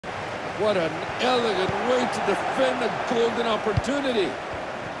What an elegant way to defend a golden opportunity.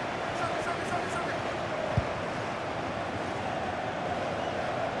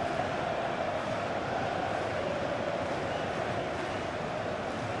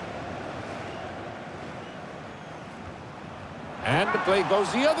 And the play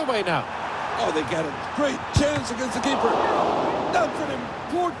goes the other way now. Oh, they got a great chance against the keeper. That's an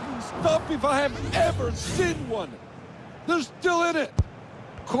important stop if I have ever seen one. They're still in it.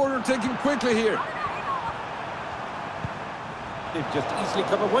 Corner taken quickly here. They've just easily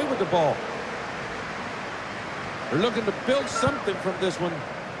come away with the ball. They're looking to build something from this one.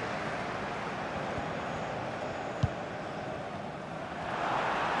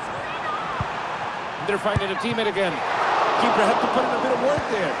 They're finding a teammate again. Keeper had to put in a bit of work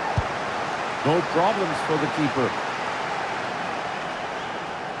there. No problems for the keeper.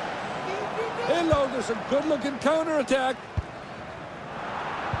 Hello, there's a good-looking counter-attack.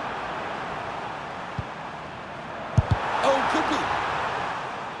 Oh, could be.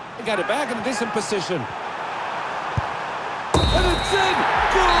 They got it back in a decent position. And it's in!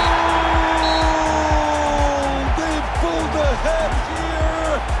 Goal! They pulled ahead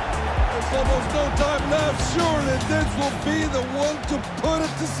here! There's almost no time left. Surely this will be the one to put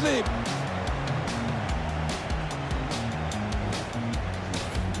it to sleep.